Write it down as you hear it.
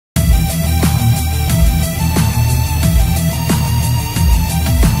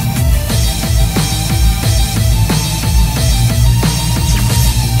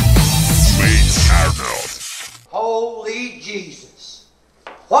Jesus.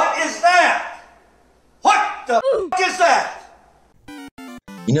 What is that? What the f is that?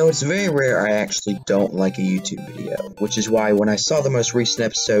 You know, it's very rare I actually don't like a YouTube video, which is why when I saw the most recent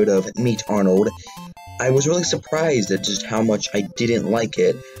episode of Meet Arnold, I was really surprised at just how much I didn't like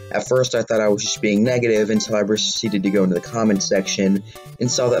it. At first I thought I was just being negative until I proceeded to go into the comments section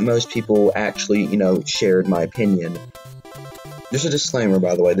and saw that most people actually, shared my opinion. Just a disclaimer,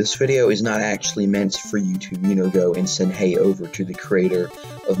 by the way, this video is not actually meant for you to, go and send hate over to the creator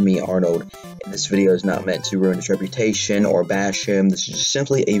of Meet Arnold. And this video is not meant to ruin his reputation or bash him. This is just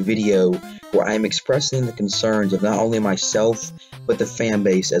simply a video where I am expressing the concerns of not only myself, but the fan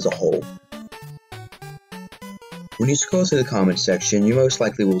base as a whole. When you scroll through the comments section, you most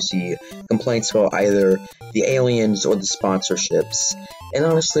likely will see complaints about either the aliens or the sponsorships. And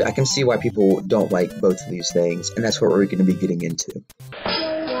honestly, I can see why people don't like both of these things, and that's what we're going to be getting into.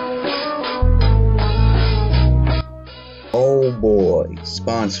 Oh boy,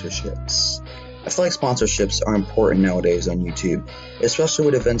 sponsorships. I feel like sponsorships are important nowadays on YouTube, especially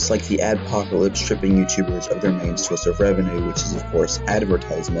with events like the adpocalypse stripping YouTubers of their main source of revenue, which is of course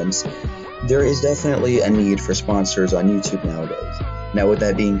advertisements. There is definitely a need for sponsors on YouTube nowadays. Now with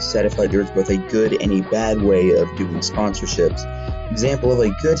that being said, I feel like there's both a good and a bad way of doing sponsorships. Example of a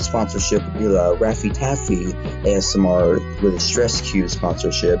good sponsorship would be the Raffy Taffy ASMR with a stress cube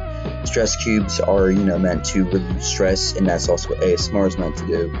sponsorship. Stress cubes are, meant to relieve stress, and that's also what ASMR is meant to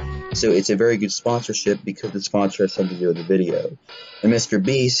do. So it's a very good sponsorship because the sponsor has something to do with the video. And Mr.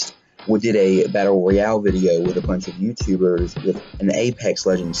 Beast did a Battle Royale video with a bunch of YouTubers with an Apex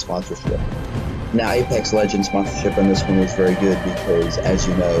Legends sponsorship. Now, Apex Legends sponsorship on this one was very good because, as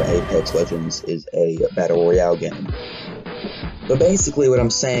you know, Apex Legends is a Battle Royale game. But basically what I'm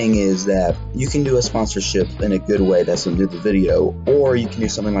saying is that you can do a sponsorship in a good way that's going to do the video, or you can do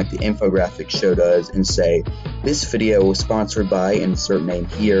something like the infographic show does and say, this video was sponsored by, insert name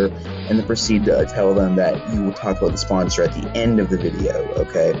here, and then proceed to tell them that you will talk about the sponsor at the end of the video,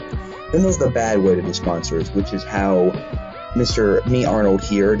 okay? Then there's the bad way to do sponsors, which is how Mr. Me Arnold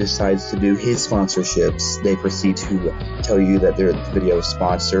here decides to do his sponsorships. They proceed to tell you that the video is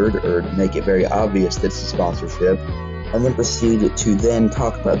sponsored, or make it very obvious that it's a sponsorship, and then proceed to then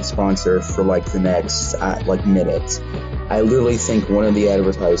talk about the sponsor for the next minute. I literally think one of the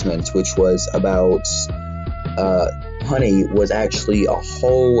advertisements, which was about honey, was actually a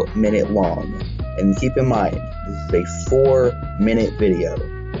whole minute long. And keep in mind, this is a 4-minute video.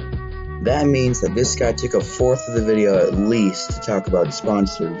 That means that this guy took a fourth of the video at least to talk about the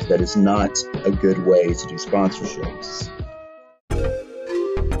sponsors. That is not a good way to do sponsorships.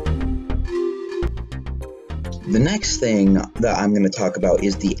 The next thing that I'm going to talk about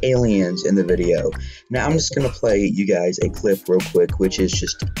is the aliens in the video. Now I'm just going to play you guys a clip real quick, which is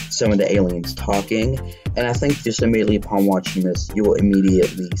just some of the aliens talking, and I think just immediately upon watching this, you will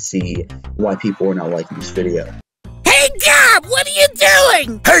immediately see why people are not liking this video. Hey Gob, what are you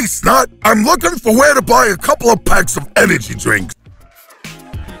doing? Hey Snot, I'm looking for where to buy a couple of packs of energy drinks.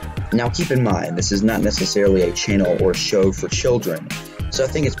 Now keep in mind, this is not necessarily a channel or show for children. So I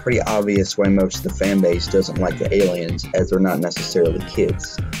think it's pretty obvious why most of the fan base doesn't like the aliens, as they're not necessarily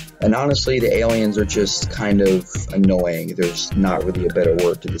kids. And honestly, the aliens are just kind of annoying. There's not really a better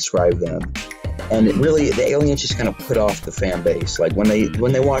word to describe them. And the aliens just kind of put off the fan base. Like when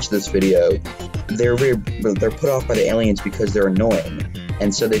they watch this video, they're put off by the aliens because they're annoying.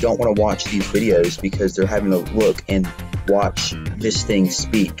 And so they don't want to watch these videos because they're having to look and watch this thing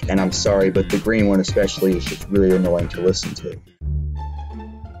speak. And I'm sorry, but the green one especially is just really annoying to listen to.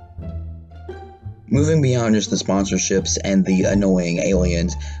 Moving beyond just the sponsorships and the annoying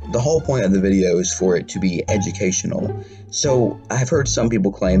aliens, the whole point of the video is for it to be educational. So I've heard some people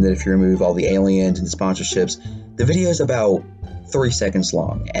claim that if you remove all the aliens and the sponsorships, the video is about 3 seconds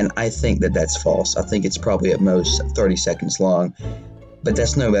long, and I think that that's false. I think it's probably at most 30 seconds long, but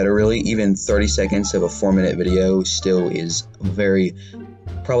that's no better really. Even 30 seconds of a 4-minute video still is probably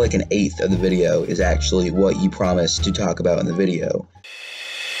like an eighth of the video is actually what you promised to talk about in the video.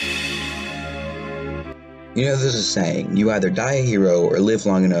 There's a saying, you either die a hero or live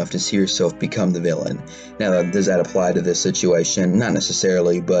long enough to see yourself become the villain. Now, does that apply to this situation? Not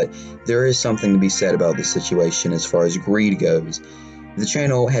necessarily, but there is something to be said about this situation as far as greed goes. The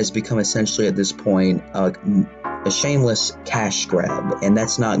channel has become essentially at this point a shameless cash grab, and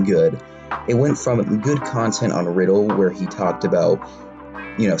that's not good. It went from good content on Riddle, where he talked about,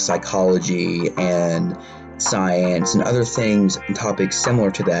 psychology and science and other things and topics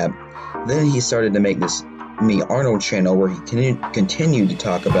similar to that. Then he started to make this Me Arnold channel where he continued to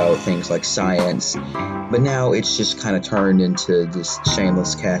talk about things like science, but now it's just kind of turned into this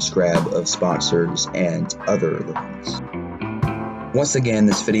shameless cash grab of sponsors and other things. Once again,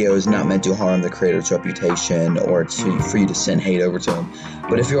 this video is not meant to harm the creator's reputation or for you to send hate over to him.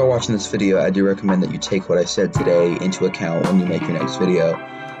 But if you are watching this video, I do recommend that you take what I said today into account when you make your next video.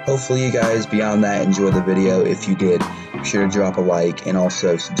 Hopefully you guys, beyond that, enjoy the video. If you did, be sure to drop a like and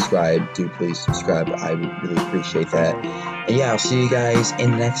also subscribe. Do please subscribe. I would really appreciate that. And yeah, I'll see you guys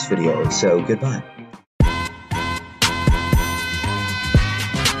in the next video. So, goodbye.